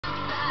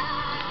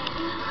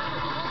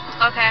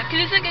Okay. ¿Qué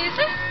dice?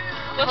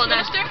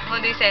 Westminster?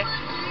 What do you say?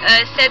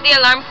 Set the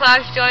alarm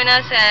clocks. Join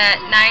us at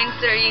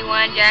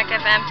 9:31 Jack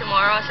FM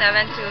tomorrow,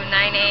 7 to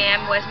 9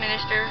 a.m.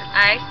 Westminster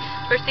Ice.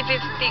 First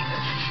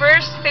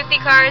 50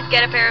 cards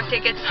get a pair of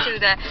tickets to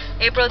the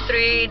April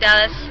 3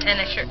 Dallas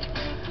and a shirt.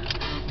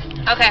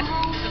 Okay.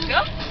 Let's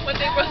go. What's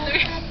April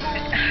 3?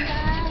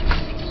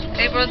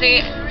 April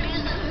 3.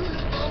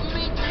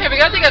 Here, we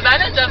gotta take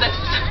advantage of this.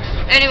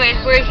 Anyways,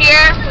 we're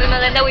here with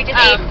Melinda. We just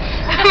ate.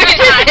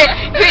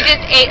 we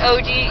just ate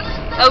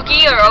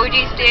Oggis or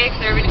Oggis sticks.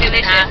 They're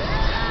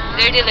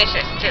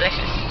delicious. They're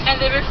delicious.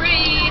 And they were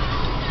free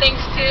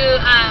thanks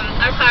to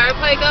our power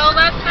play goal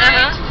last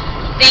night.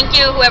 Thank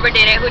you, whoever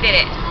did it. Who did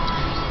it?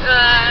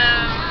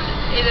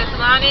 Either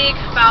Sonic,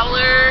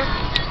 Fowler,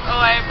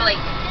 or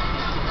Blake.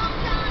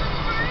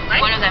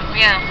 Right? One of them,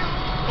 yeah.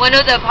 One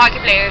of the hockey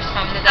players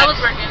from the Ducks. I was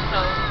working, so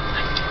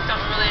I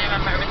don't really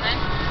remember everything.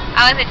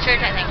 I was at church,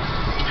 I think.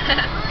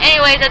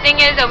 Anyways, the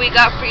thing is that we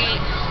got free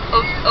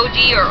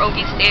OG or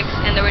Oggis sticks,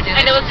 and they were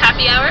delicious. And it was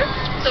happy hour,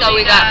 so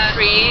we got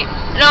free.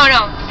 No,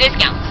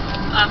 discounts.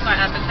 For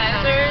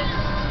appetizers.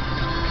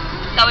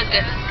 That was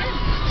good.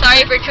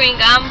 Sorry for chewing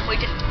gum. We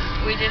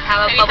just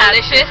have a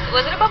Bubblicious.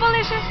 Was it a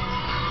Bubblicious?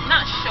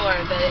 Not sure,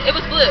 but it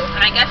was blue, and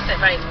I guessed it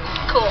right.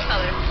 Cool.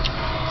 Color.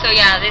 So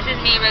yeah, this is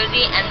me,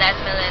 Rosie, and that's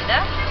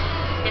Melinda.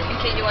 Just in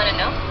case you want to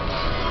know.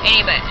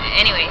 Anyway,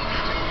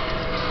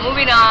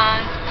 moving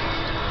on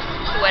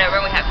to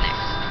whatever we have next.